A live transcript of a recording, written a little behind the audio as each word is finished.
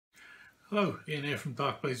Hello, Ian here from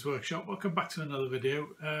Dark Blaze Workshop. Welcome back to another video.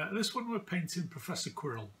 This one we're painting Professor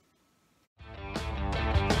Quirrell.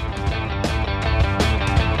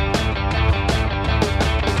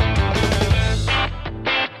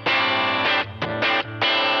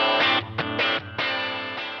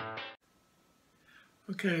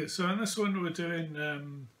 Okay, so in this one we're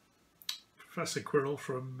doing Professor Quirrell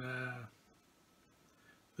from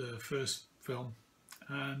the first film.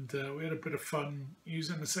 And we had a bit of fun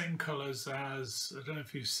using the same colours as, I don't know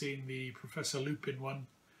if you've seen the Professor Lupin one,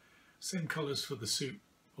 same colours for the suit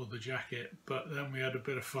or the jacket, but then we had a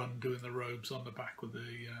bit of fun doing the robes on the back with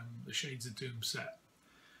the Shades of Doom set.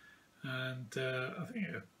 And I think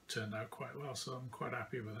it turned out quite well, so I'm quite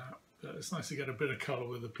happy with that. But it's nice to get a bit of colour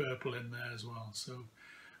with the purple in there as well, so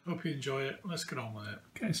hope you enjoy it. Let's get on with it.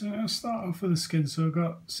 Okay, so I'll start off with the skin. So I've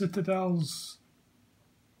got Citadel's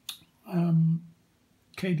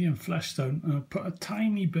Cadian Fleshstone, and I put a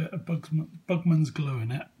tiny bit of Bugman's Glow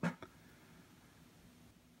in it.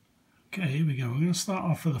 Okay, here we go. We're going to start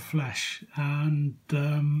off with the flesh, and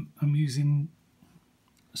I'm using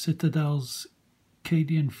Citadel's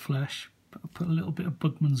Cadian Flesh. I put a little bit of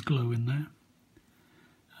Bugman's Glow in there,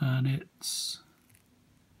 and it's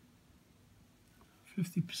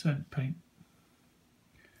 50% paint,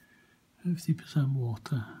 50%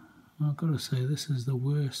 water. I've got to say, this is the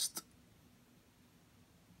worst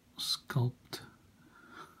sculpt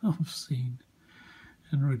I've seen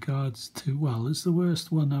in regards to, well, it's the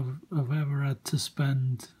worst one I've ever had to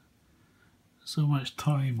spend so much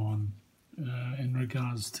time on in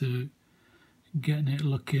regards to getting it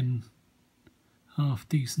looking half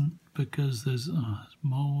decent, because there's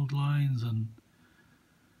mould lines and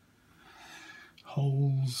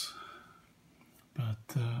holes,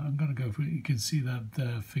 but I'm going to go for it. You can see that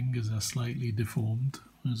the fingers are slightly deformed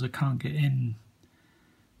as I can't get in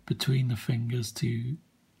between the fingers to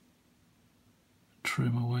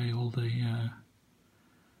trim away all the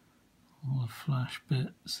flash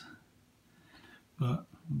bits, but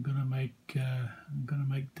I'm gonna make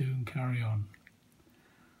do and carry on.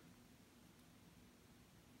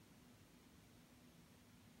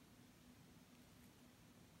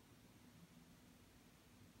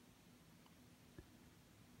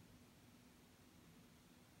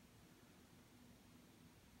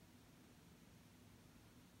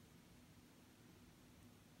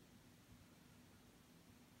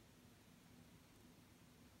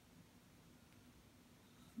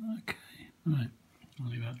 Okay, right, I'll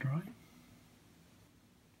leave that dry.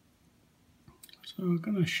 So we're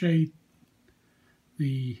going to shade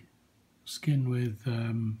the skin with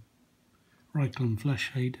Reikland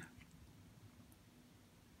Flesh Shade.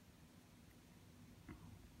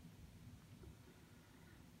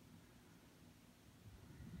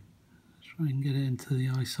 Try and get it into the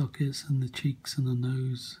eye sockets and the cheeks and the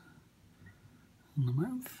nose and the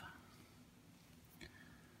mouth.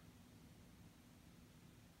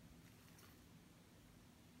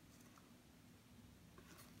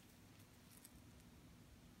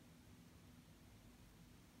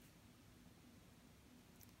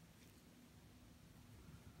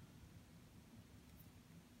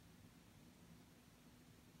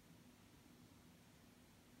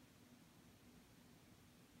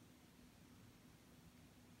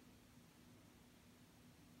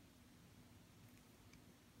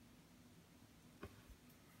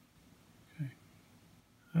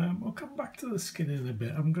 We'll come back to the skin in a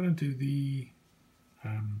bit. I'm going to do the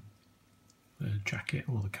jacket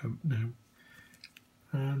or the coat now,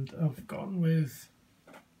 and I've gone with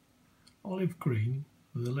olive green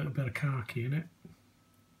with a little bit of khaki in it,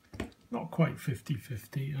 not quite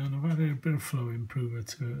 50-50, and I've added a bit of flow improver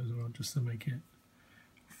to it as well, just to make it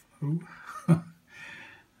flow.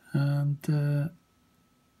 And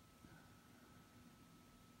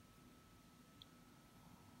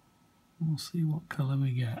we'll see what colour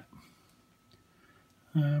we get.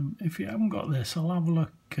 If you haven't got this, I'll have a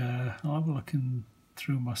look. I'll have a look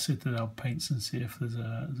through my Citadel paints and see if there's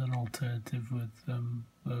an alternative with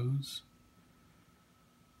those.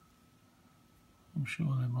 I'm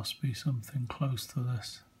sure there must be something close to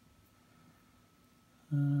this.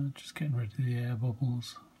 Just getting rid of the air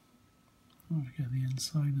bubbles. I'll get the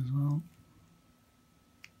inside as well.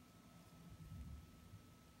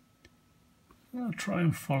 I'll try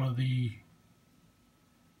and follow the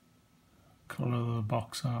colour of the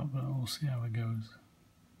box art, but we'll see how it goes.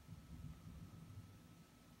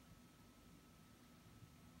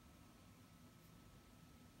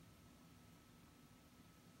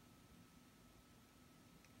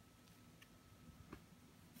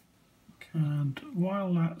 And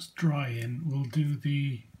while that's drying, we'll do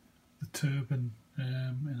the turban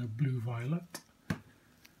in a blue violet.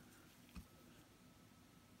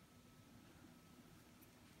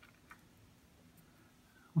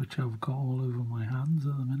 which I've got all over my hands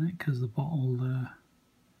at the minute because the bottle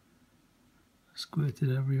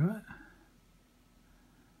squirted everywhere.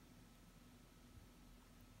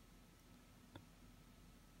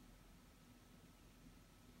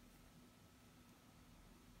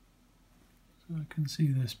 So I can see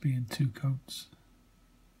this being 2 coats.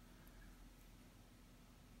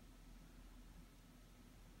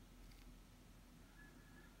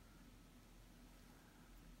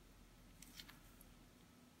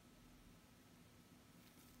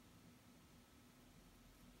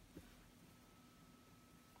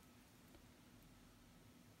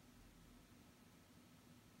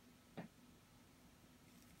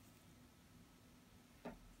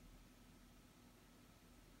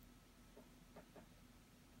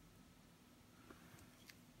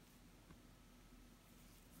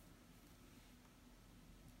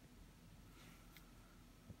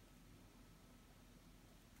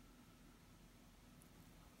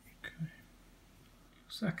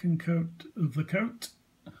 Second coat of the coat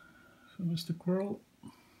for Mr. Quirrell.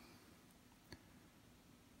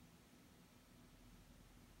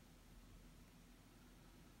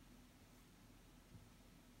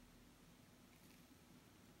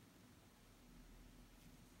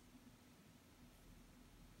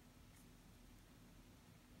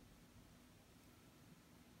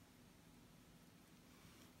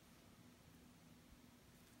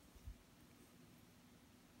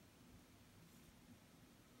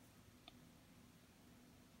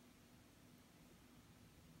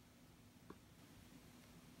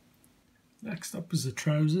 Next up is the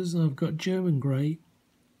trousers. I've got German grey,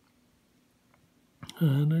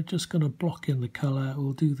 and I'm just going to block in the colour.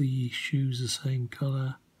 We'll do the shoes the same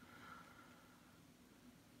colour.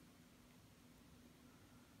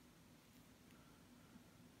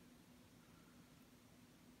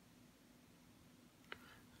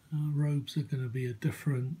 Robes are going to be a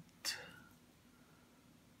different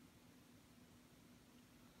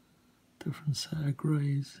set of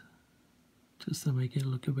greys, just to make it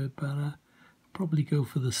look a bit better. Probably go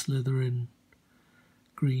for the Slytherin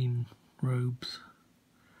green robes.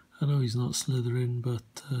 I know he's not Slytherin,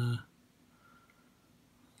 but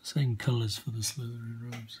same colours for the Slytherin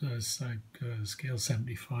robes. It's like scale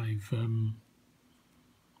 75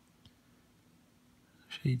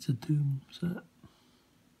 Shades of Doom set.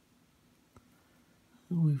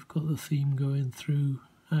 And we've got the theme going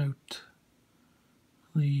throughout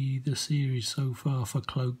the series so far for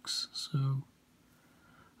cloaks, so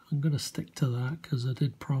I'm going to stick to that because I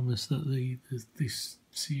did promise that this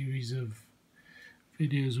series of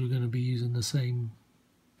videos we're going to be using the same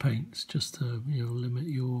paints, just to limit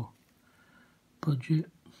your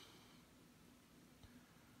budget.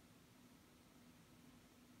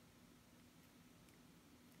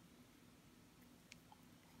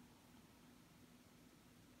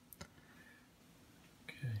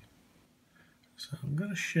 Okay, so I'm going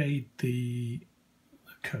to shade the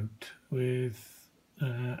coat with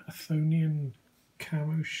Athonian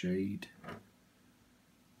camo shade.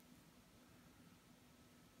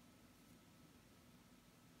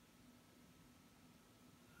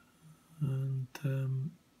 And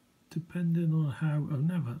depending on how, I've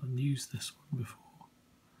never used this one before,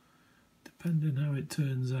 depending how it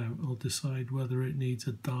turns out, I'll decide whether it needs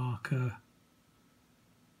a darker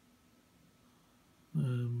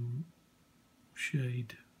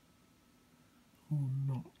shade or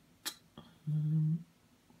not.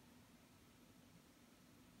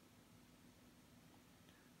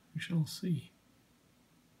 We shall see.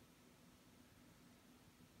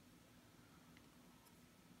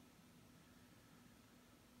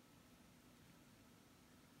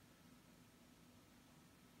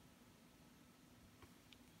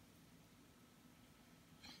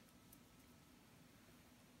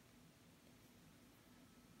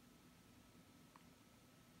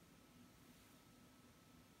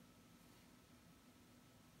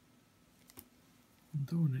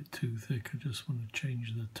 I don't want it too thick, I just want to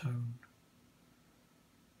change the tone.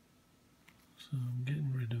 So I'm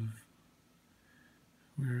getting rid of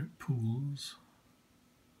where it pools.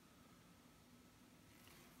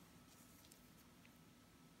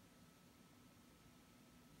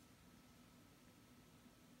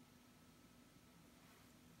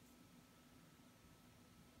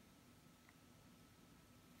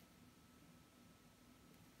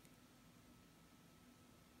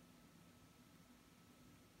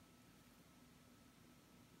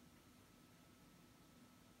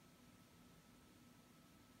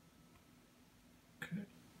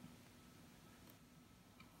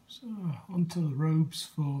 So onto the robes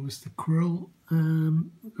for Mr. Quirrell.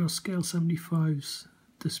 We've got scale 75's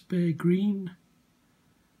Despair Green.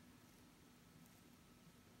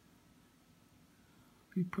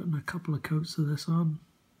 Be putting a couple of coats of this on.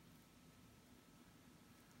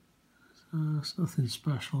 So it's nothing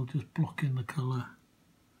special, just blocking the colour.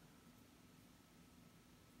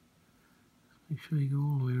 Make sure you go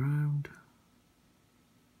all the way around.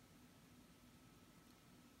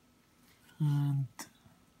 And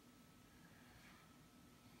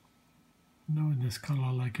knowing this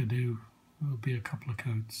colour like I do, there'll be a couple of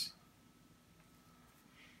coats.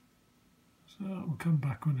 So we'll come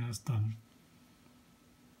back when that's done.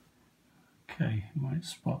 Okay, you might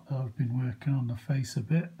spot that I've been working on the face a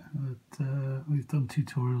bit, but we've done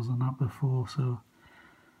tutorials on that before, so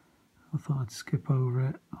I thought I'd skip over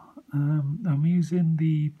it. I'm using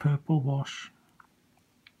the purple wash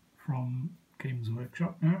from Games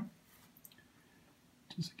Workshop now,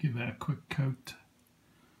 just to give it a quick coat,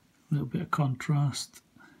 a little bit of contrast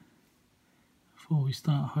before we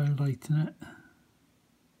start highlighting it.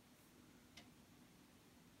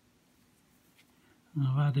 And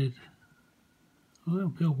I've added a little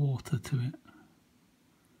bit of water to it.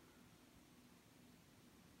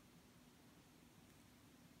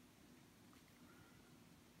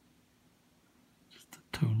 Just to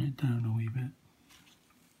tone it down a wee bit.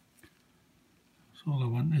 So all I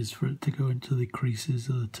want is for it to go into the creases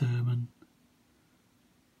of the turban.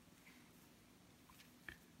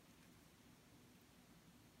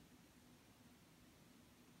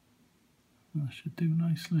 That should do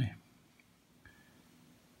nicely.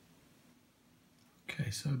 Okay,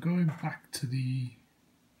 so going back to the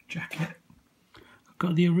jacket, I've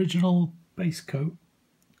got the original base coat,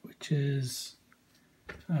 which is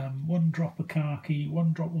 1 drop of khaki,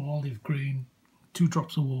 1 drop of olive green, 2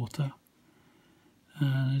 drops of water.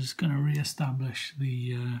 And I'm just going to re-establish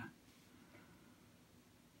the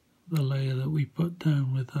layer that we put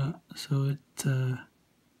down with that, so it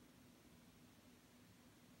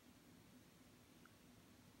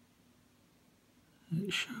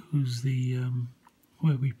shows the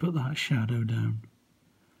where we put that shadow down.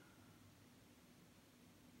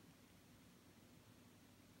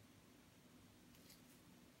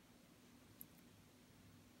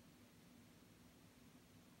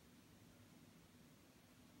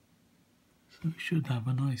 So it should have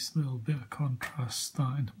a nice little bit of contrast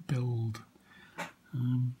starting to build.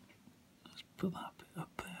 Let's put that bit up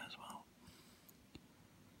there as well.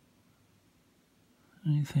 The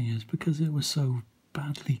only thing is, because it was so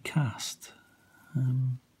badly cast,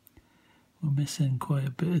 we're missing quite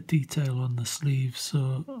a bit of detail on the sleeves,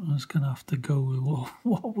 so I'm just going to have to go with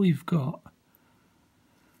what we've got.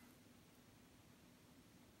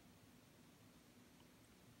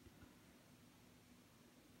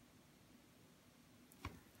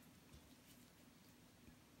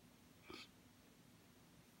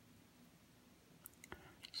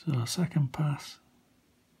 So our second pass.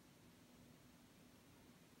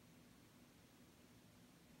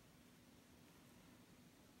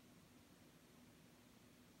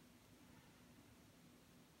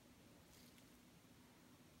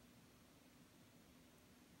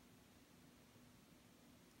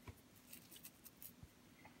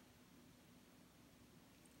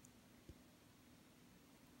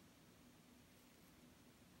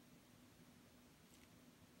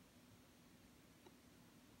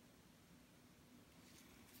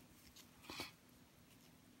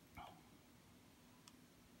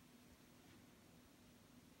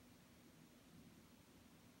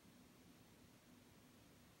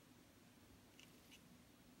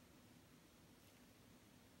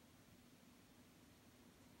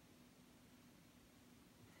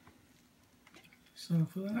 So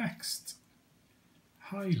for the next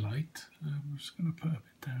highlight, I'm just going to put a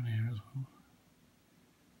bit down here as well,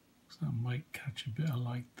 so that might catch a bit of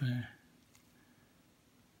light there,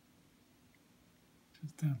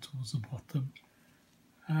 just down towards the bottom.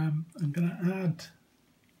 I'm going to add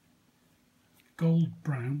gold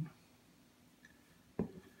brown.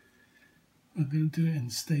 I'm going to do it in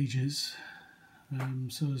stages,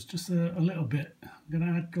 so it's just a little bit. I'm going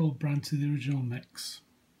to add gold brown to the original mix.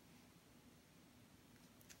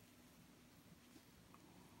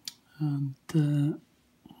 And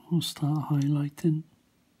we'll start highlighting.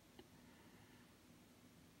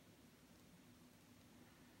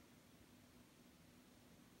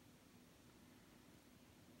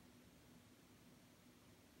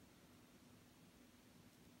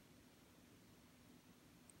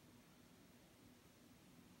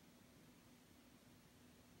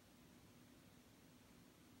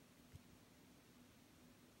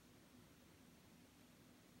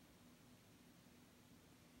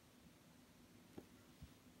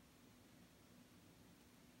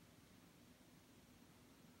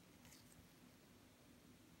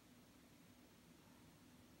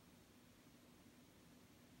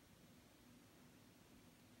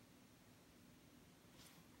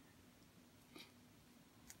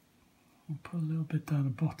 I'll put a little bit down the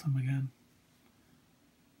bottom again.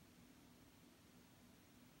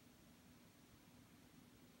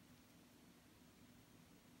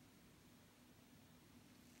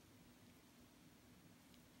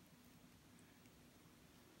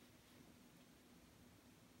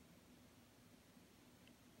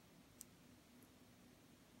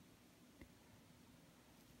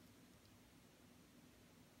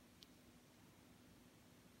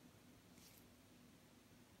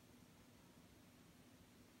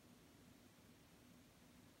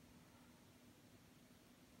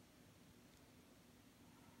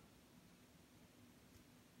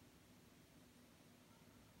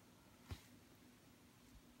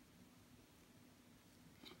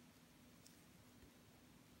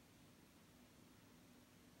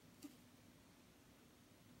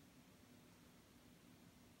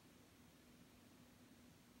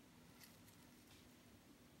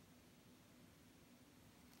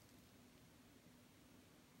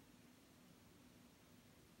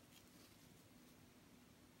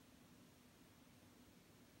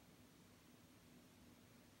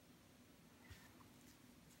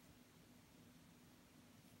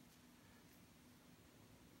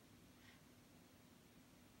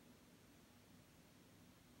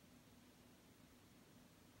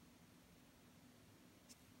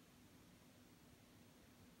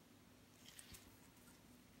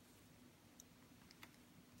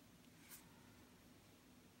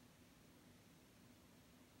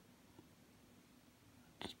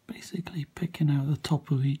 Basically picking out the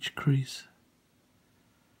top of each crease.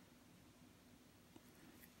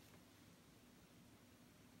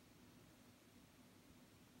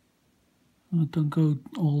 Don't go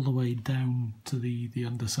all the way down to the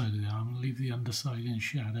underside of the arm, leave the underside in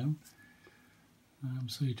shadow.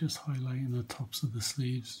 So you're just highlighting the tops of the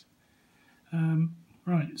sleeves.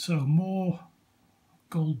 Right, so more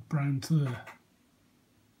gold brown to the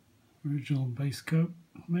original base coat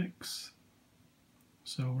mix.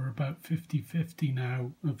 So we're about 50-50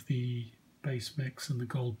 now of the base mix and the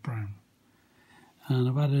gold brown. And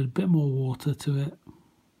I've added a bit more water to it.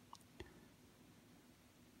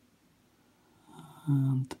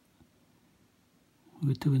 And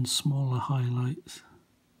we're doing smaller highlights.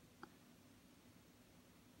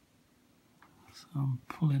 So I'm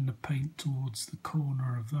pulling the paint towards the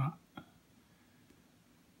corner of that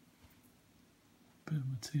bit of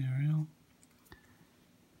material.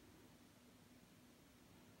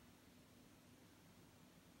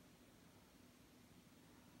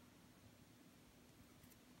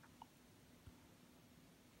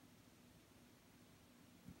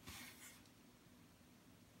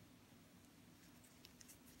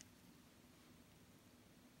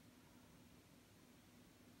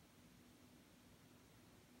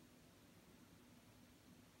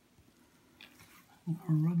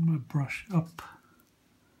 I'll run my brush up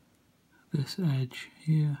this edge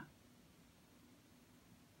here.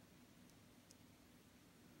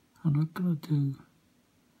 I'm not going to do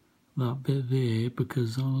that bit there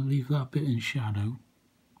because I'll leave that bit in shadow.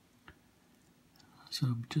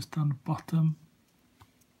 So just on the bottom,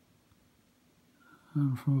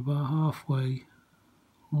 and from about halfway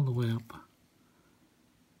all the way up.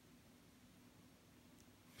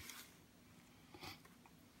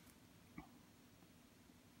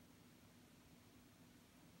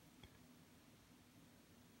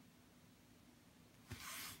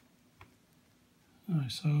 Right,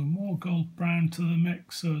 so more gold brown to the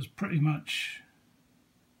mix, so it's pretty much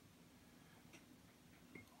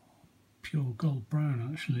pure gold brown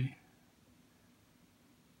actually.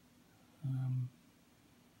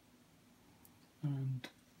 And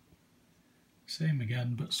same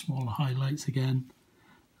again, but smaller highlights again.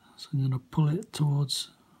 So I'm going to pull it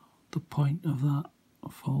towards the point of that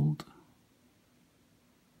fold.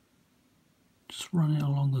 Just run it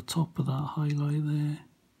along the top of that highlight there.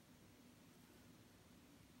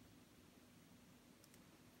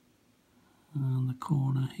 And the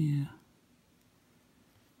corner here.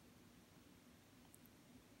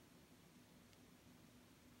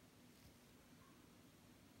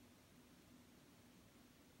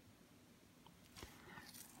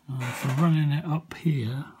 For running it up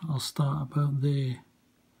here, I'll start about there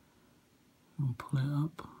and pull it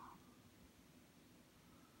up.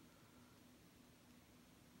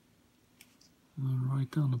 And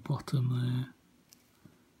right down the bottom there.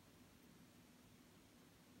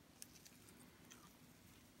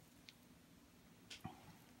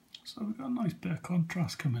 So we've got a nice bit of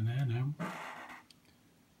contrast coming there now.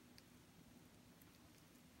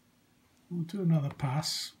 We'll do another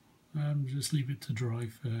pass. Just leave it to dry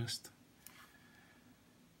first.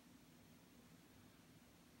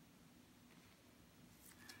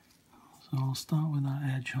 So So I'll start with that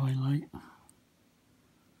edge highlight.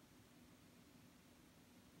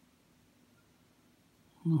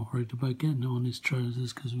 I'm not worried about getting it on his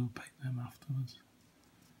trousers because we'll paint them afterwards.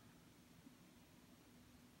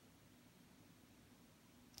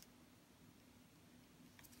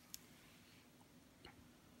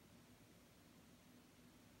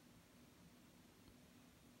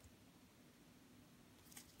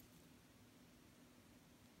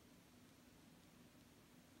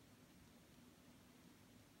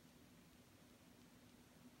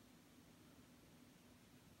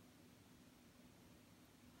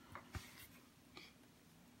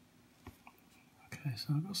 Okay,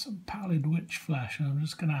 so I've got some pallid witch flesh and I'm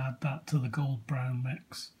just going to add that to the gold brown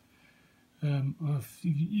mix. If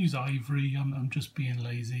you use ivory, I'm just being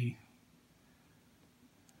lazy.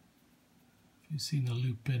 If you've seen the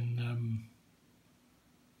Lupin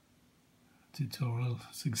tutorial,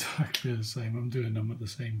 it's exactly the same. I'm doing them at the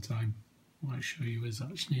same time. I might show you his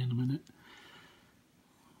actually in a minute.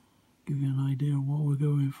 Give you an idea of what we're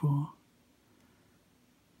going for.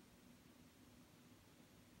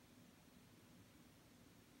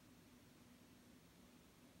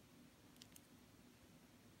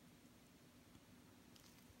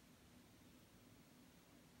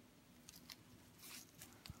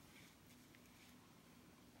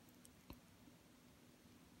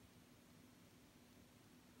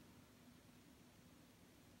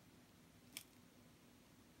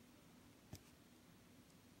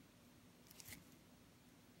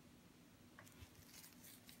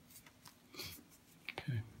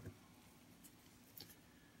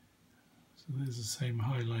 So there's the same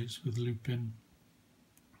highlights with Lupin.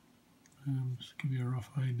 Just to give you a rough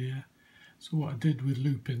idea. So what I did with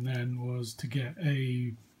Lupin then was to get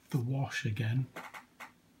the wash again,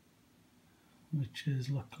 which is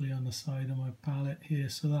luckily on the side of my palette here.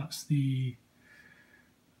 So that's the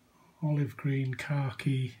olive green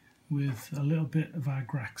khaki with a little bit of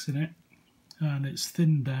Agrax in it, and it's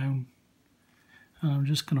thinned down. And I'm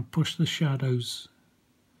just going to push the shadows.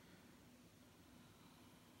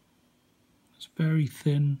 It's very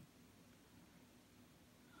thin.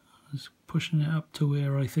 Just pushing it up to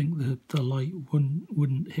where I think the light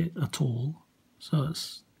wouldn't hit at all. So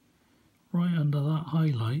it's right under that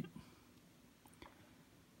highlight,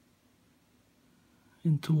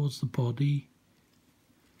 in towards the body.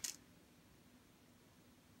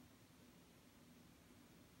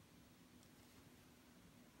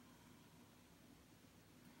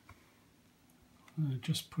 And it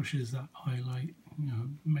just pushes that highlight,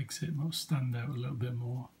 makes it stand out a little bit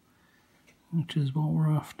more, which is what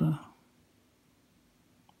we're after.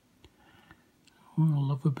 I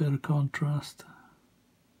love a bit of contrast.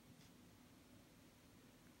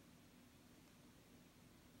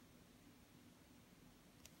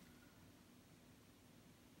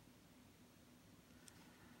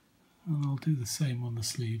 And I'll do the same on the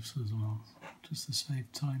sleeves as well, just to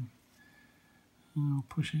save time. And I'll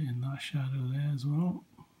push it in that shadow there as well.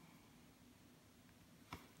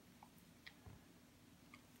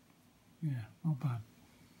 Yeah, not bad.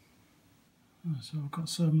 So I've got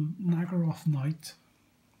some Nagaroth Night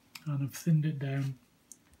and I've thinned it down.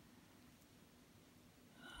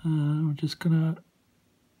 I'm just going to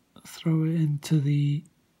throw it into the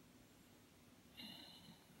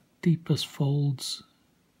deepest folds.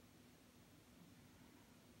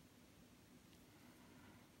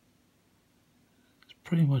 It's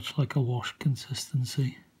pretty much like a wash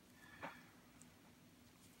consistency.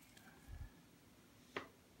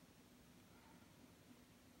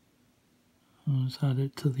 I'll just add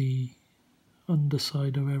it to the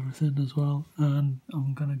underside of everything as well, and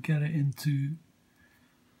I'm going to get it into,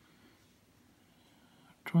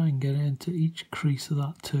 try and get it into each crease of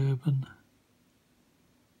that turban.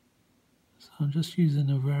 So I'm just using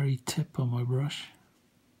a very tip on my brush.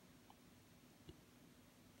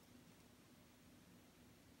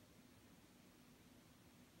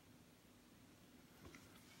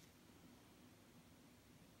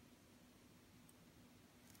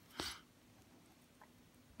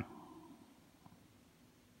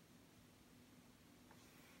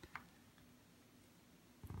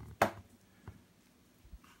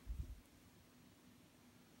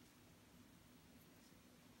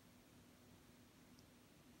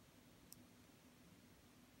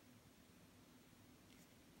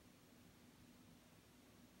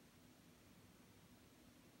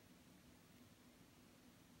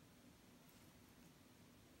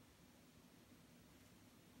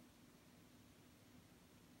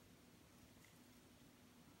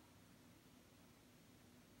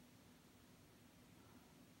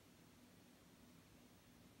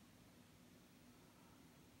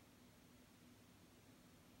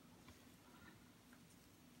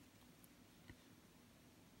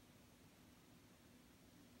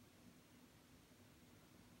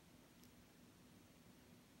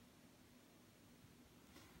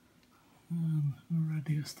 And we're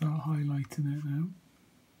ready to start highlighting it now.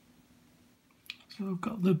 So I've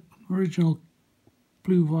got the original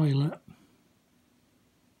blue violet.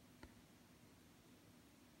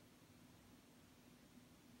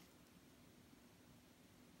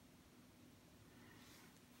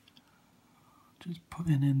 Just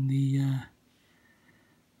putting in the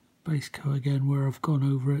base coat again where I've gone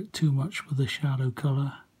over it too much with the shadow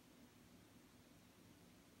colour.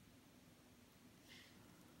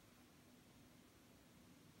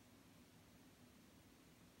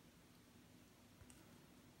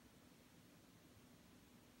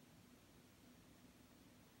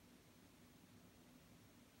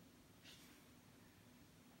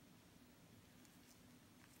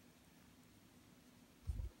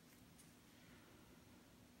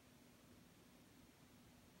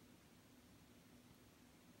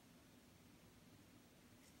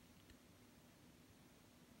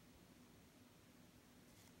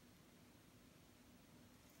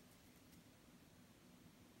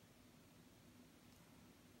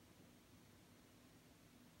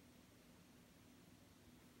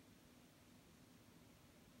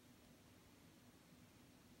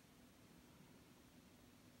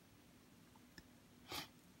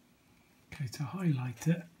 Okay, to highlight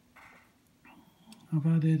it, I've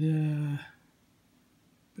added a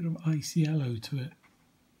bit of ice yellow to it,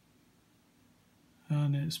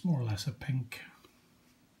 and it's more or less a pink.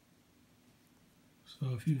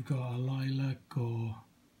 So if you've got a lilac or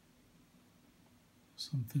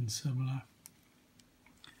something similar,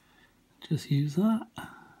 just use that.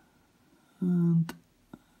 And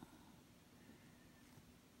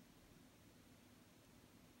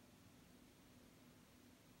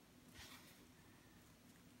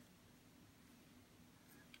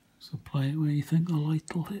so apply it where you think the light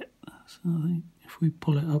will hit. So I think if we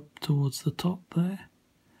pull it up towards the top there,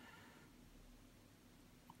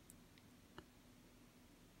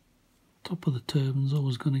 top of the turban's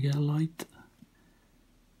always going to get light.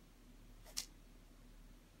 Let's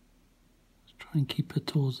try and keep it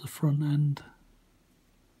towards the front end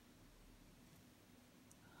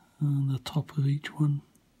and the top of each one,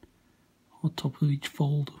 or top of each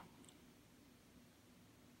fold.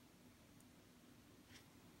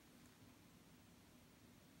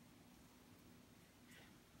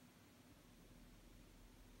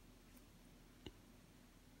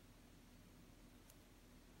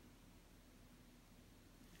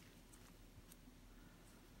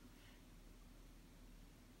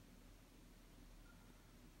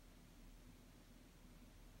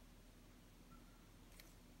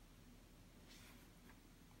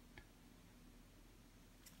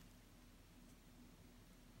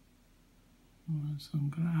 So I'm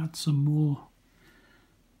going to add some more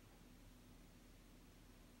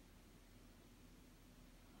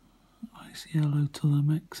ice yellow to the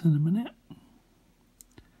mix in a minute.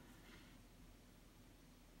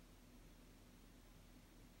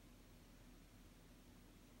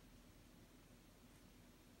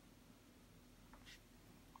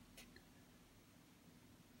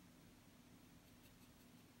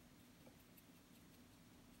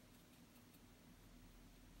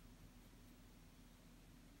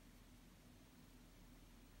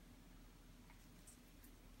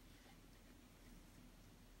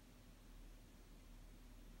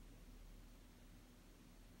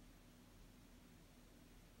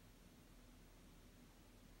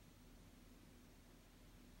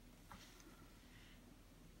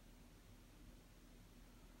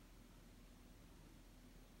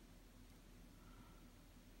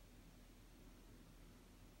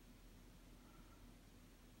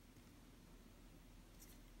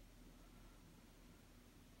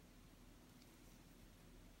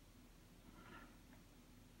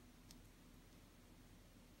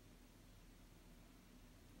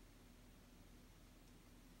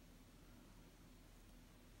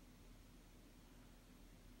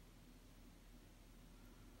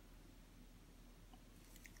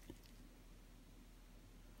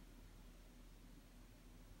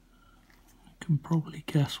 Can probably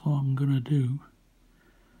guess what I'm going to do,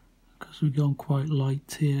 because we've gone quite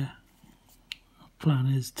light here. Our plan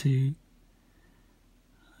is to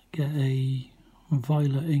get a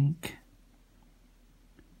violet ink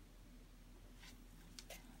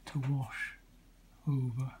to wash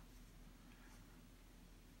over.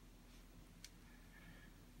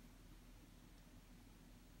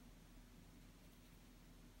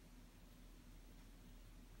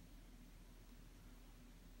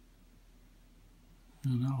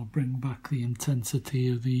 And that'll bring back the intensity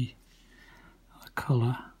of the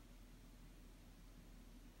colour.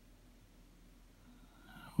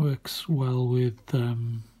 Works well with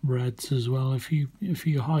reds as well. If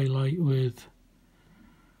you highlight with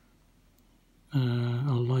a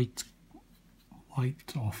light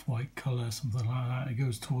white, off-white colour, something like that, it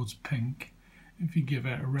goes towards pink. If you give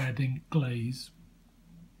it a red ink glaze,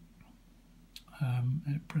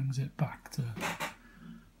 it brings it back to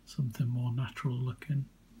something more natural looking.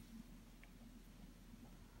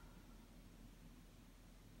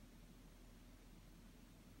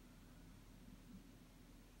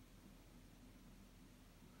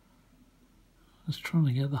 Just trying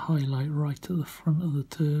to get the highlight right at the front of the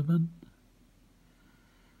turban.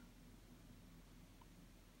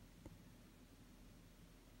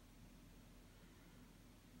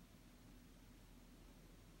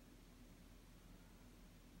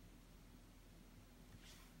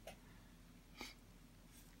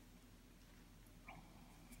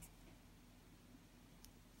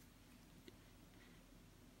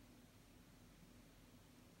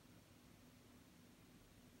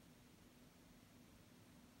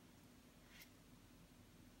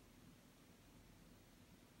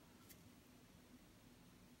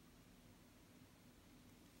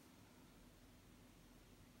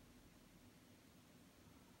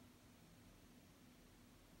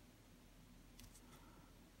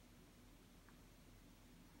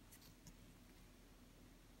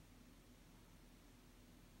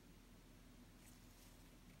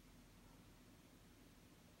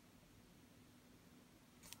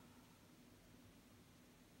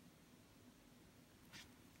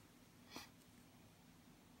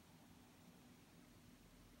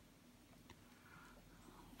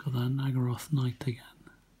 Got that Nagaroth Knight again.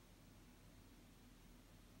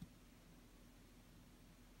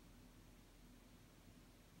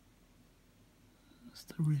 Just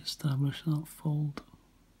to re-establish that fold.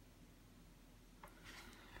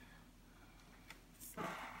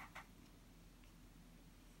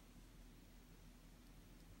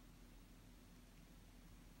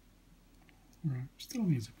 Right, still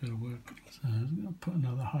needs a bit of work, so I'm going to put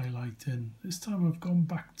another highlight in. This time I've gone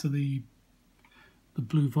back to the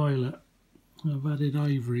blue violet. I've added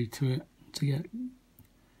ivory to it to get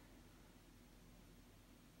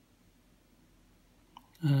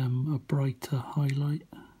a brighter highlight.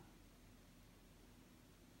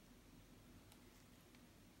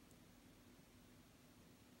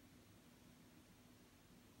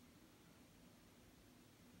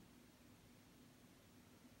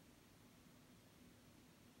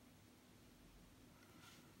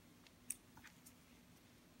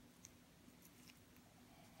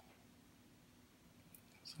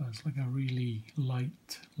 So it's like a really light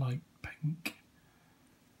pink.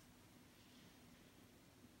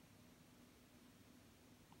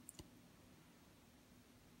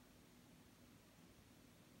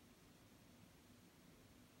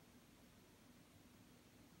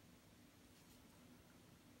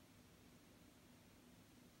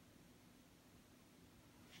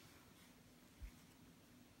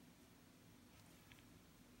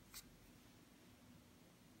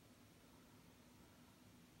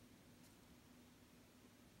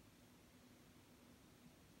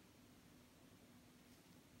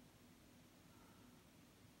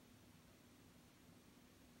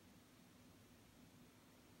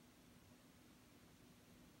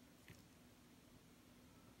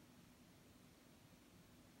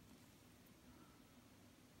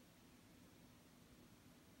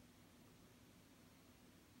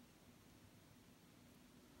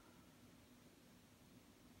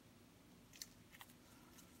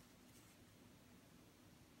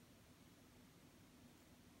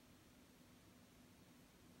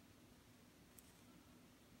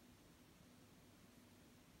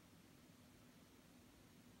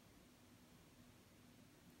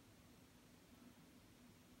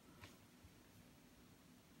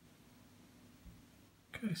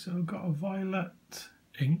 Okay, so I've got a violet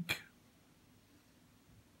ink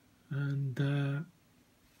and trying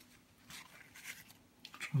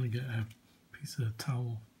to get a piece of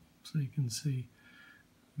towel so you can see,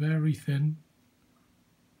 very thin.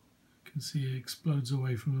 You can see it explodes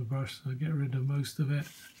away from the brush, so I get rid of most of it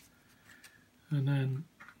and then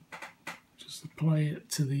just apply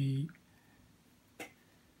it to the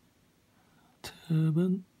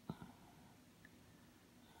turban.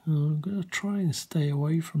 I'm going to try and stay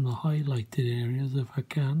away from the highlighted areas if I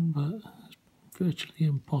can, but it's virtually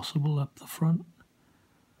impossible up the front.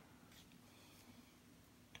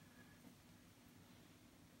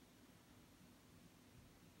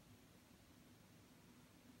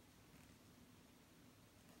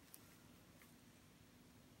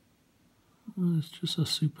 It's just a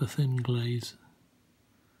super thin glaze.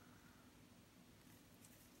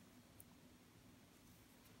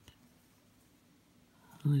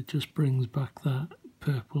 and it just brings back that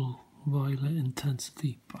purple violet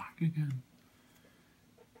intensity back again.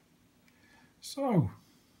 So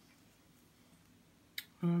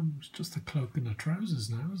it's just a cloak and the trousers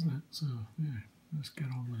now, isn't it? So yeah, let's get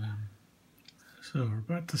on with them. So we're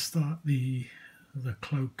about to start the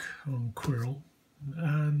cloak on Quirrell,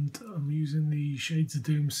 and I'm using the Shades of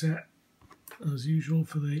Doom set as usual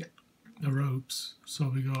for the robes. So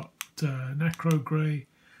we got Necro Grey,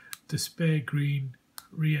 Despair Green,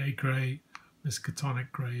 Rie Grey,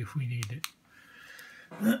 Miskatonic Grey if we need it.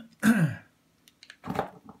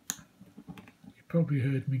 You probably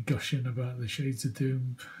heard me gushing about the Shades of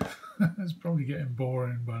Doom. It's probably getting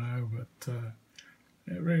boring by now, but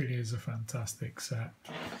it really is a fantastic set.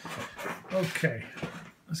 Okay,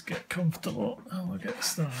 let's get comfortable and we'll get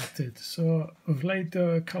started. So I've laid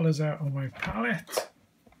the colours out on my palette,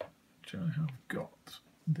 which I have got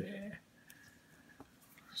there.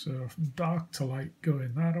 So from dark to light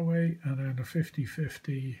going that way, and then a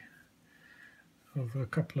 50-50 of a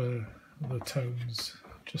couple of the tones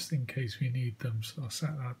just in case we need them. So I'll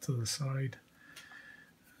set that to the side.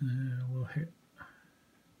 We'll hit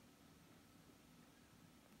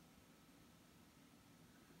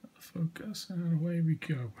focus and away we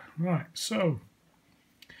go. Right, so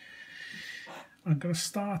I'm going to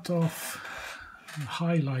start off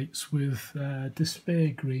highlights with Despair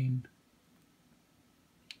Green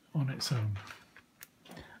on its own,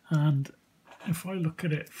 and if I look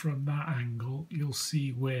at it from that angle, you'll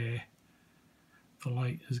see where the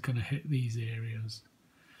light is going to hit these areas.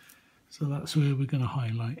 So that's where we're going to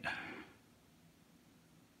highlight.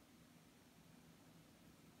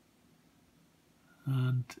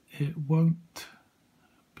 And it won't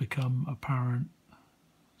become apparent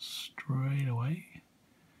straight away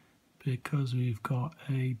because we've got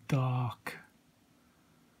a dark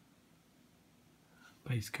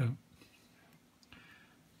base coat.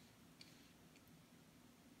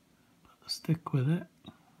 But stick with it.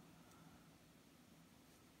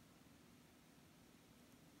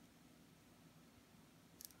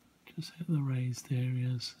 Just hit the raised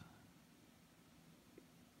areas.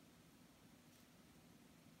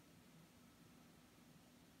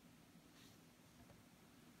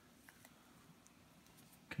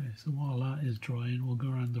 Okay, so while that is drying, we'll go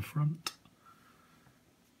around the front.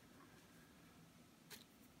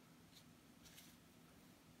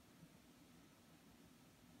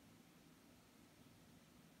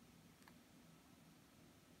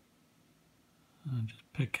 And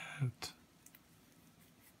just pick out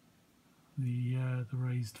the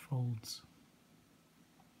raised folds.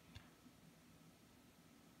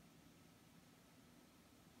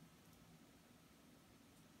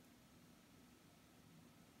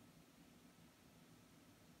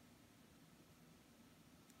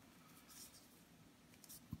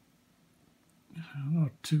 I'm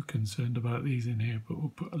not too concerned about these in here, but we'll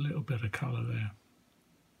put a little bit of colour there.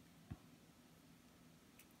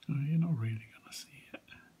 Oh, you're not really going to see it.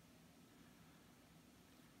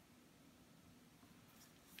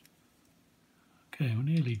 Okay, we're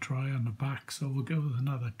nearly dry on the back, so we'll go with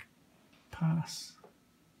another pass.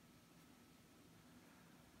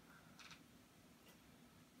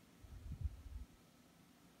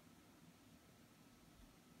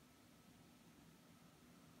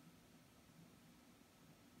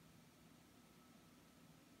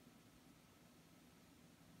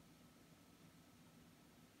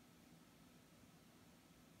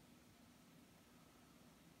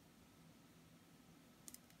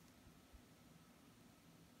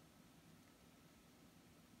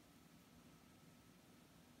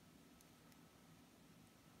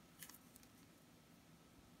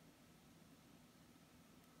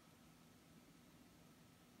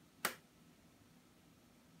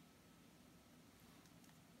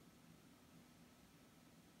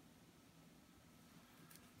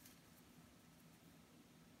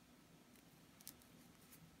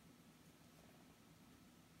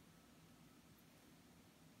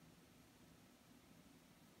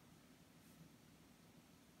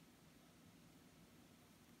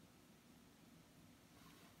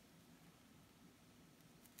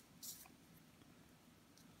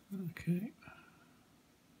 Okay.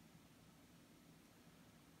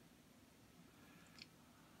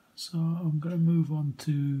 So I'm going to move on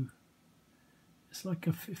to, it's like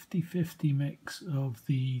a 50-50 mix of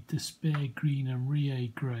the Despair Green and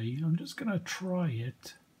Rie Grey. I'm just going to try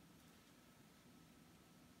it.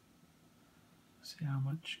 See how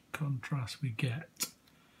much contrast we get.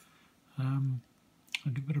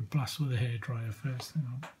 I'll give it a blast with a hairdryer first. Hang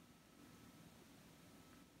on.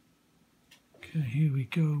 Okay, here we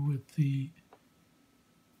go with the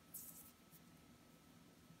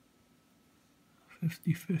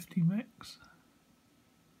 50-50 mix.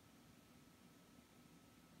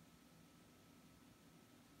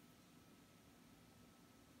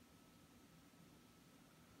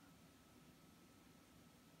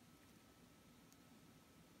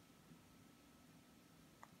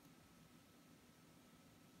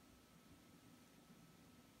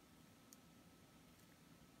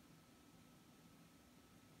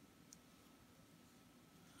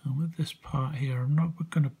 And with this part here, I'm not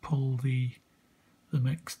going to pull the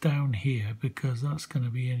mix down here because that's going to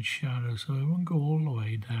be in shadow, so it won't go all the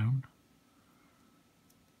way down.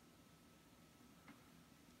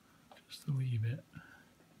 Just a wee bit.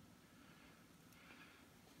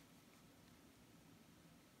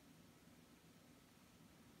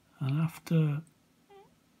 And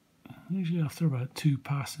usually after about 2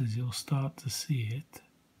 passes, you'll start to see it.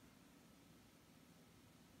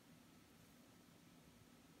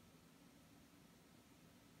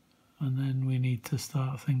 And then we need to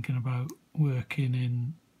start thinking about working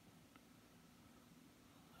in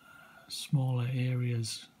smaller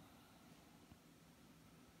areas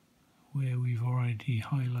where we've already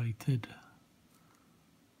highlighted.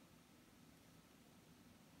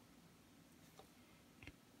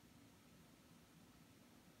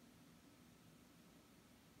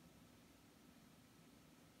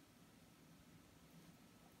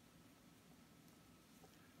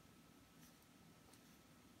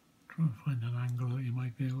 Try and find an angle that you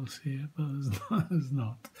might be able to see it, but there's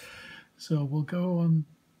not. So we'll go on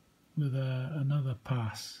with another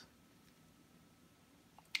pass.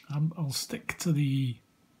 I'll stick to the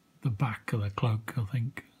back of the cloak, I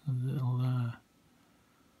think. It'll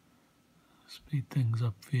speed things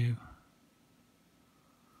up for you.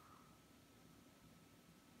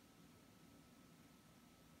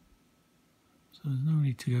 So there's no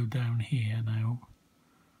need to go down here now.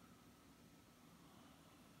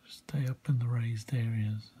 Stay up in the raised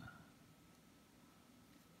areas.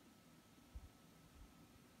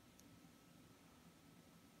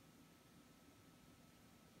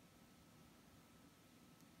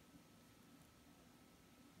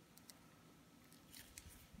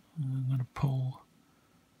 And I'm going to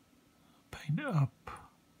paint it up.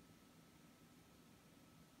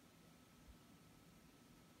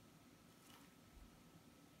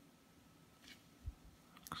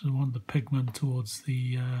 Because I want the pigment towards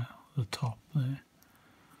the top there.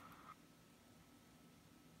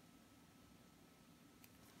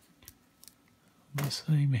 The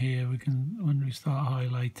same here, we can, when we start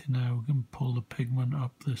highlighting now, we can pull the pigment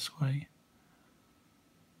up this way.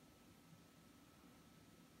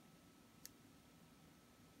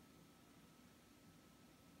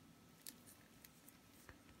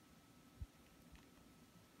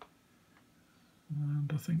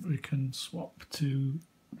 And I think we can swap to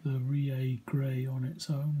the Rie grey on its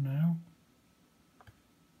own now.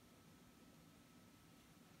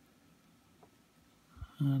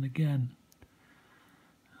 And again,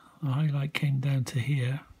 the highlight came down to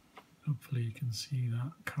here. Hopefully you can see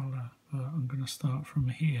that colour, but I'm going to start from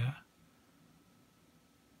here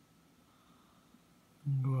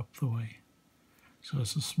and go up the way. So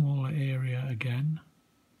it's a smaller area again.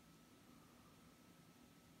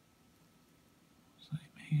 Same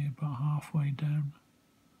here, about halfway down.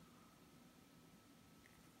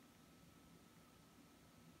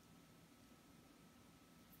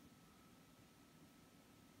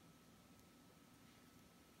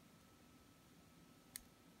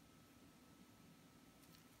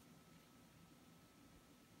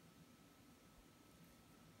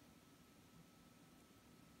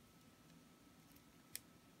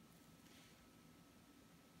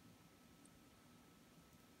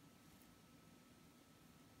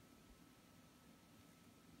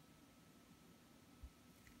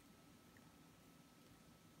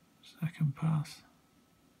 Second pass.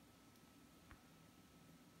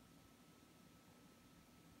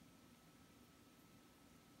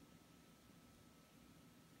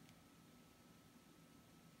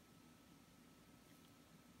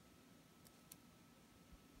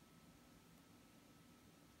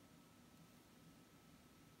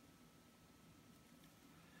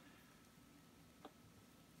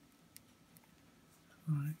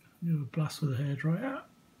 Right, do a blast with a hairdryer.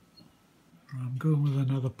 I'm going with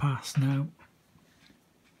another pass now,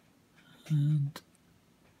 and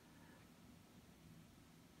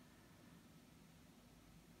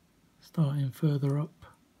starting further up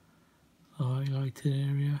the highlighted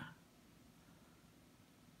area.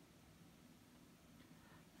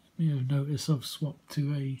 You may have noticed I've swapped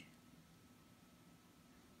to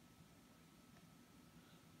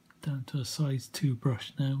down to a size 2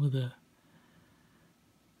 brush now with a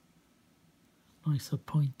nicer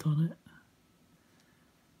point on it.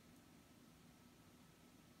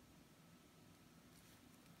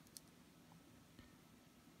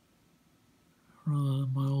 rather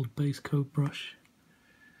than my old base coat brush.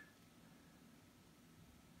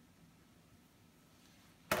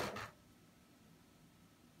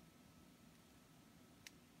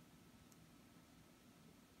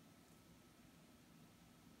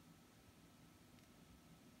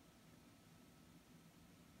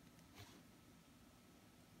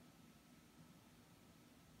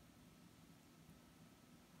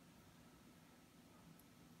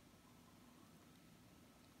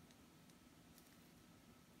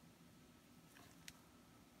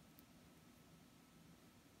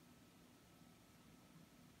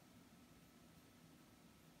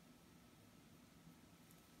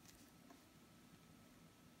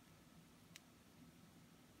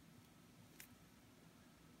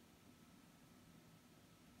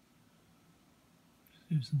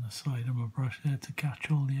 Using the side of my brush there to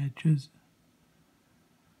catch all the edges,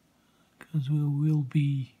 because we will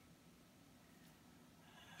be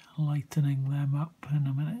lightening them up in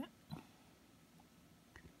a minute.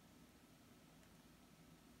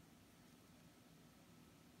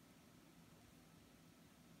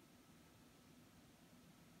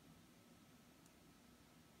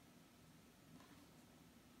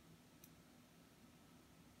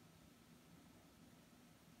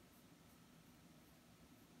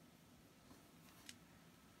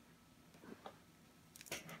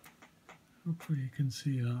 Hopefully you can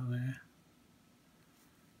see that there.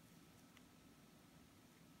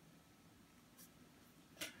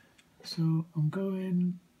 So I'm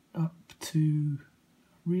going up to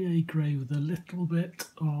Rie grey with a little bit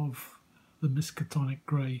of the Miskatonic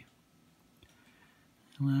grey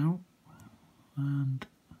now, and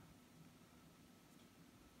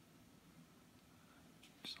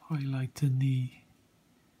just highlighting the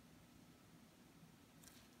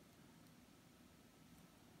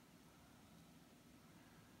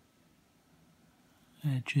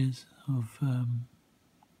edges of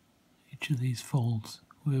each of these folds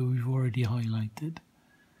where we've already highlighted,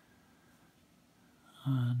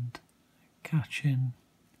 and catching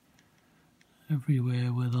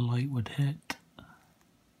everywhere where the light would hit.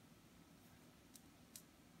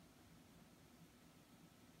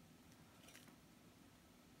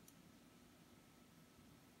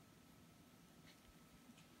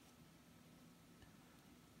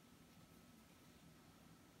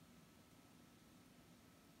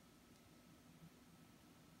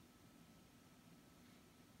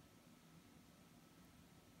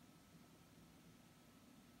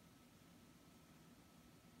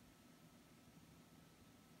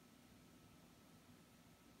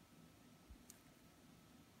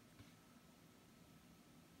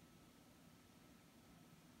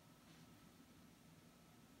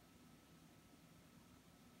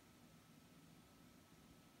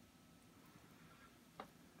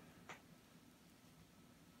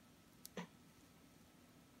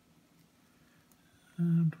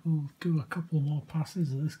 And we'll do a couple more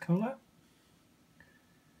passes of this colour.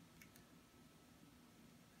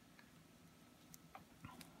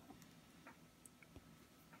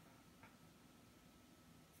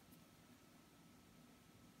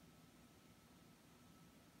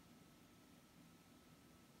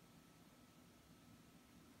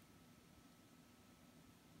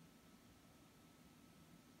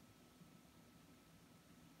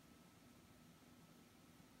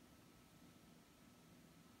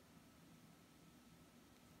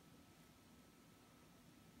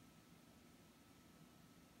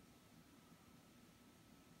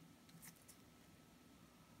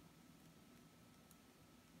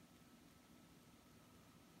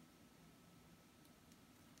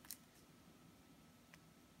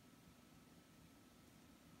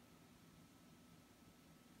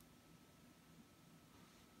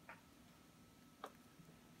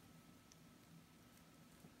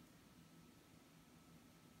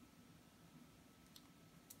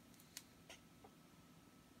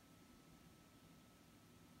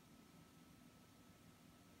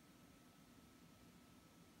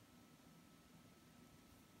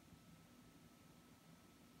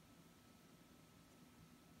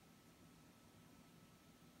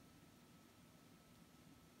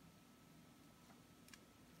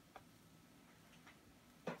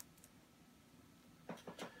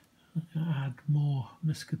 Add more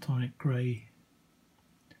Miskatonic grey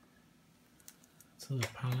to the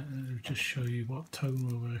palette, and it'll just show you what tone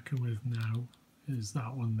we're working with now. Is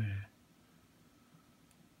that one there.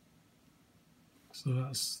 So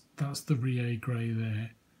that's the Rie grey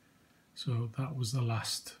there. So that was the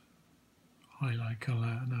last highlight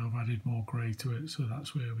colour, and now I've added more grey to it, so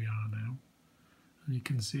that's where we are now. And you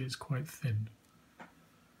can see it's quite thin.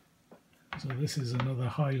 So this is another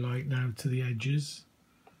highlight now to the edges.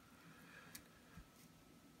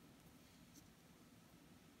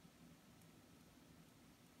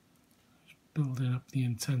 building up the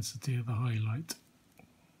intensity of the highlight.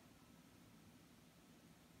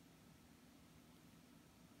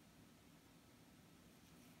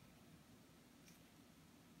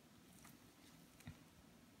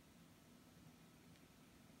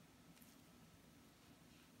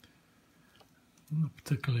 I'm not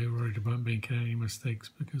particularly worried about making any mistakes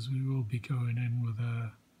because we will be going in with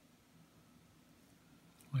a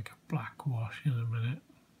black wash in a minute,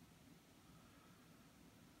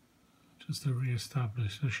 just to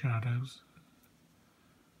re-establish the shadows,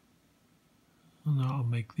 and that'll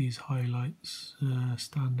make these highlights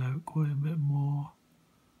stand out quite a bit more.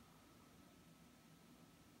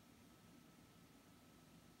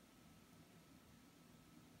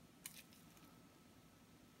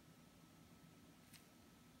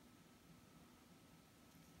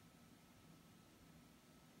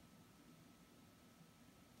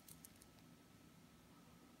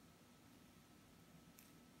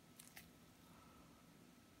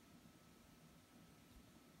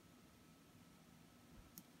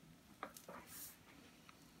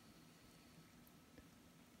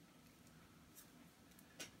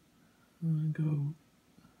 And go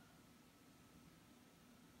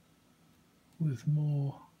with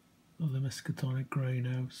more of the Miskatonic grey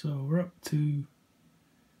now. So we're up to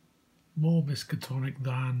more Miskatonic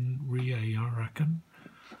than Rie, I reckon.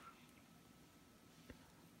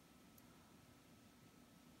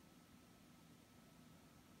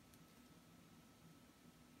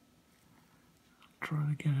 Try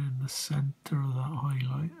to get in the centre of that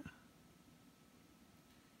highlight.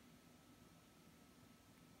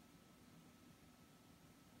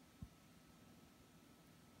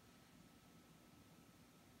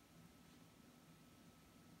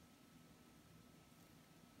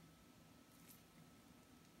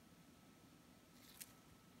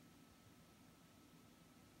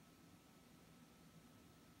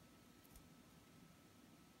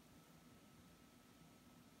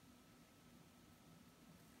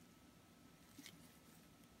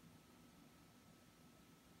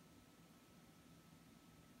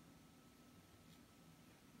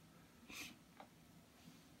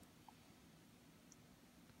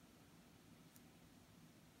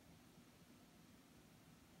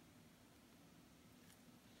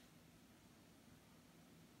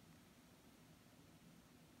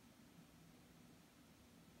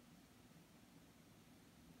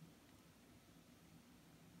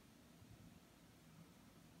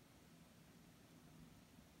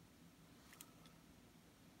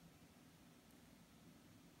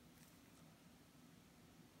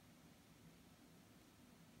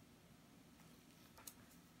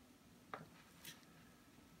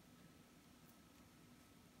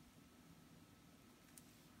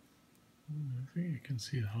 I think you can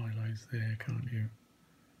see the highlights there, can't you?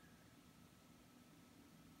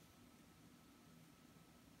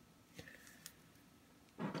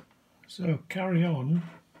 So carry on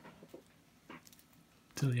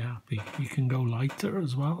till you're happy. You can go lighter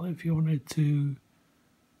as well if you wanted to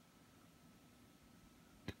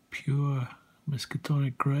pure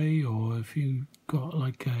Miskatonic grey, or if you got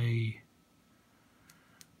like a,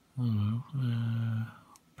 I don't know,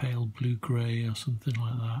 pale blue grey or something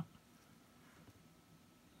like that.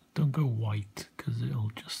 Don't go white because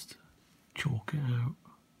it'll just chalk it out.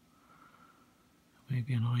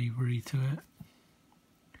 Maybe an ivory to it.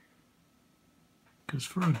 Because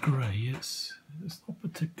for a grey, it's not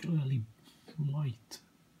particularly light.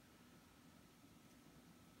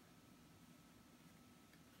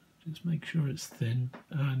 Just make sure it's thin,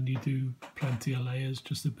 and you do plenty of layers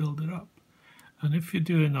just to build it up. And if you're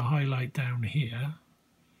doing the highlight down here,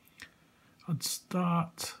 I'd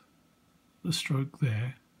start the stroke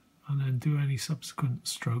there and then do any subsequent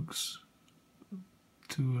strokes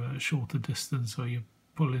to a shorter distance, so you're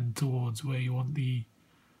pulling towards where you want the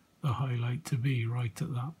highlight to be, right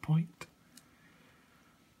at that point.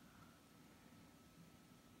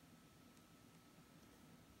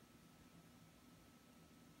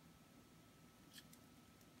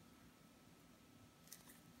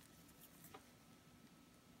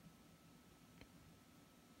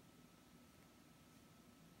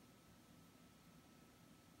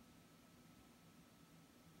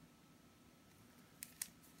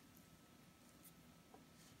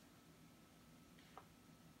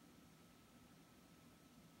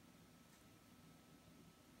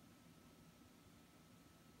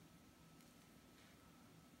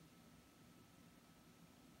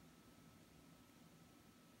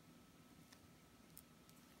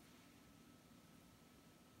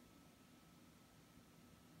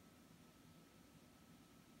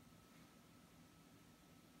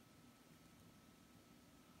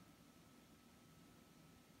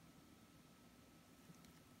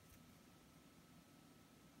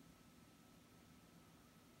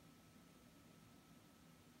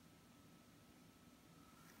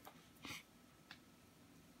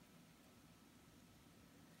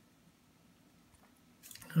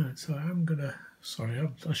 Alright, so I'm gonna, sorry,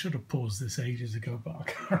 I should have paused this ages ago, but I'll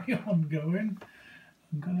carry on going.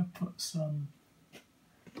 I'm gonna put some,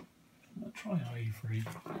 I'll try ivory.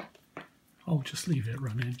 I'll just leave it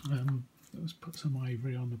running. Let's put some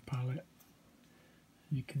ivory on the palette.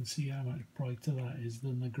 You can see how much brighter that is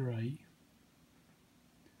than the grey.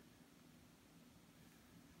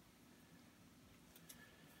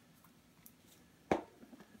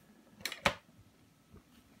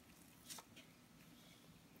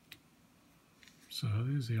 So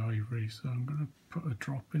there's the ivory, so I'm going to put a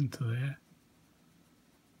drop into there.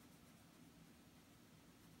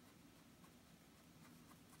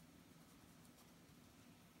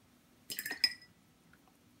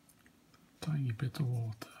 Tiny bit of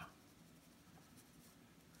water.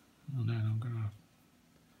 And then I'm going to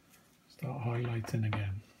start highlighting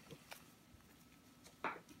again.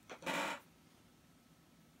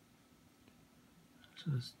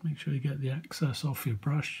 So just make sure you get the excess off your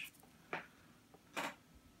brush,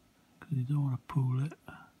 because you don't want to pool it.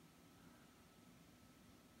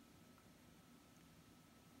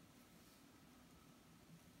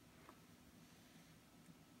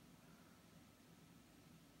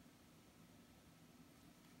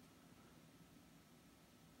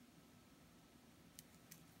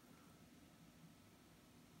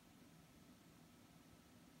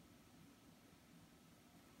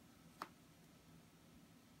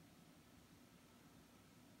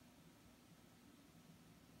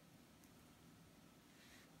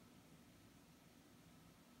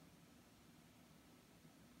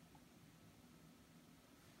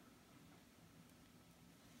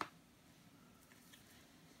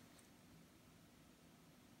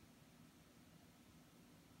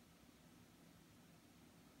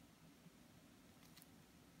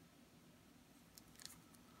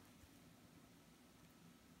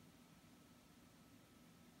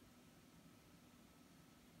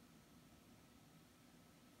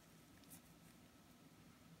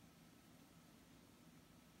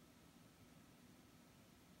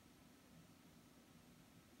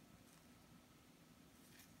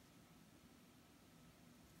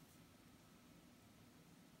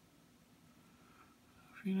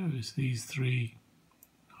 If you notice, these three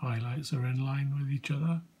highlights are in line with each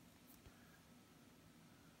other,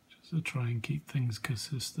 just to try and keep things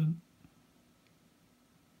consistent.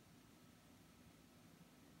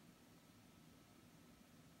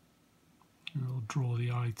 And I'll draw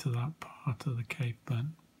the eye to that part of the cape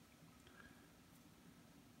then.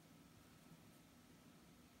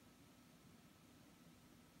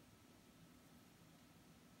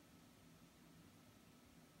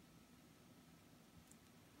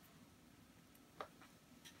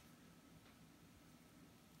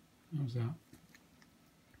 How's that?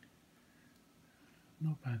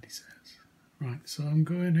 Not bad, he says. Right, so I'm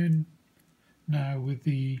going in now with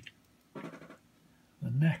the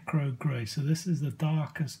Necro Grey. So this is the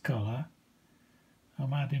darkest colour.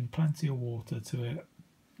 I'm adding plenty of water to it,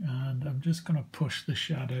 and I'm just going to push the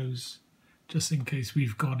shadows just in case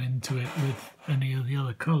we've gone into it with any of the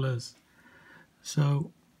other colours.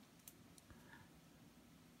 So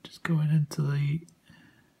just going into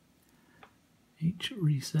each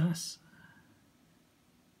recess.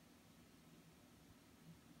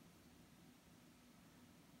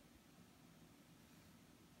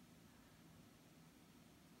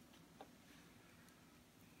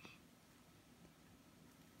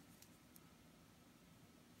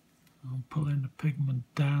 I'm pulling the pigment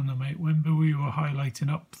down. Remember we were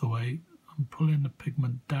highlighting up the way, I'm pulling the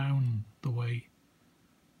pigment down the way.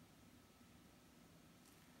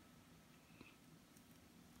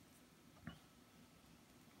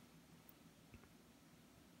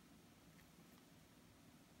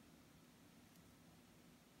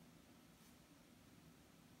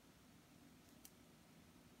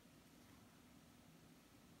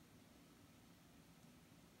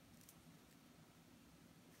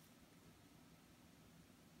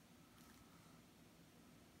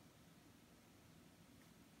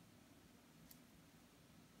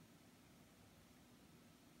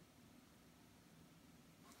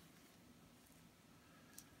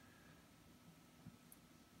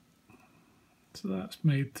 So that's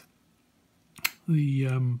made the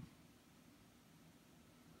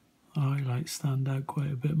highlight stand out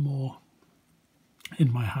quite a bit more.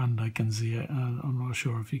 In my hand I can see it. I'm not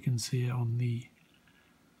sure if you can see it on the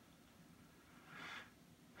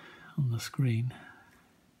screen.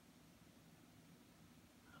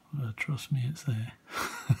 Trust me, it's there.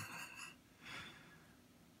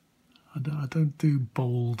 I don't do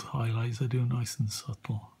bold highlights, I do nice and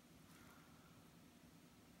subtle.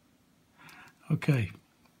 Okay,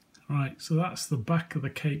 Right, so that's the back of the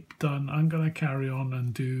cape done. I'm going to carry on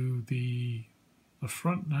and do the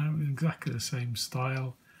front now in exactly the same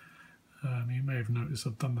style. You may have noticed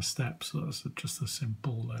I've done the steps, so that's just a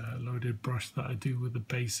simple loaded brush that I do with the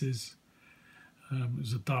bases. It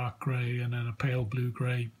was a dark grey and then a pale blue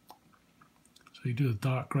grey. So you do the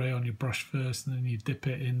dark grey on your brush first, and then you dip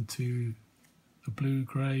it into the blue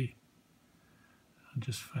grey and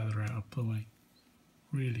just feather it up the way.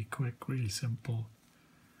 Really quick, really simple.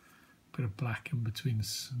 Bit of black in between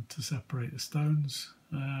to separate the stones.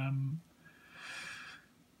 The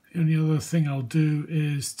only other thing I'll do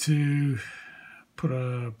is to put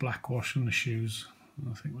a black wash on the shoes.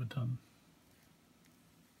 I think we're done.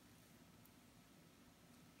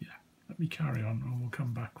 Yeah, let me carry on and we'll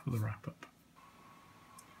come back for the wrap up.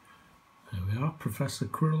 There we are, Professor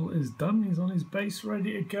Quirrell is done. He's on his base,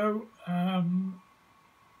 ready to go.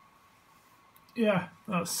 Yeah,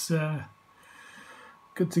 that's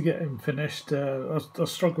good to get him finished. I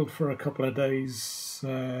struggled for a couple of days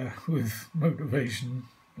with motivation,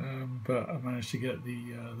 but I managed to get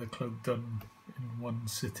the cloak done in one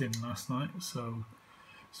sitting last night, so I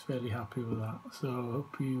was fairly happy with that. So I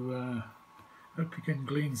hope you can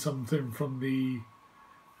glean something from the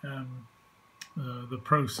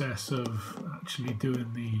process of actually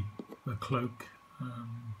doing the cloak.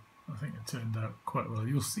 I think it turned out quite well.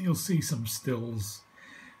 You'll see some stills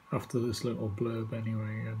after this little blurb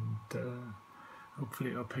anyway, and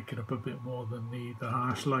hopefully I'll pick it up a bit more than the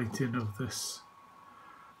harsh lighting of this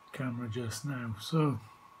camera just now. So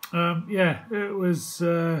yeah, it was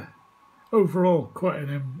overall quite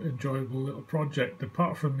an enjoyable little project,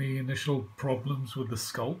 apart from the initial problems with the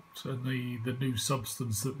sculpt and the new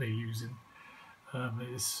substance that they're using.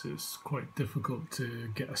 It's quite difficult to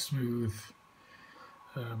get a smooth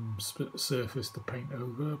surface to paint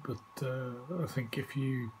over, but I think if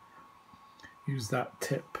you use that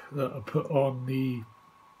tip that I put on the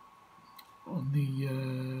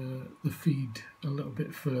feed a little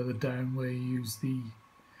bit further down, where you use the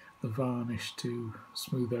varnish to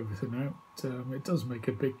smooth everything out, it does make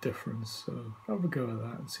a big difference. So have a go at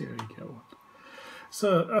that and see how you get on.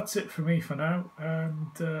 So that's it for me for now,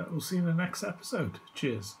 and we'll see you in the next episode.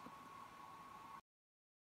 Cheers.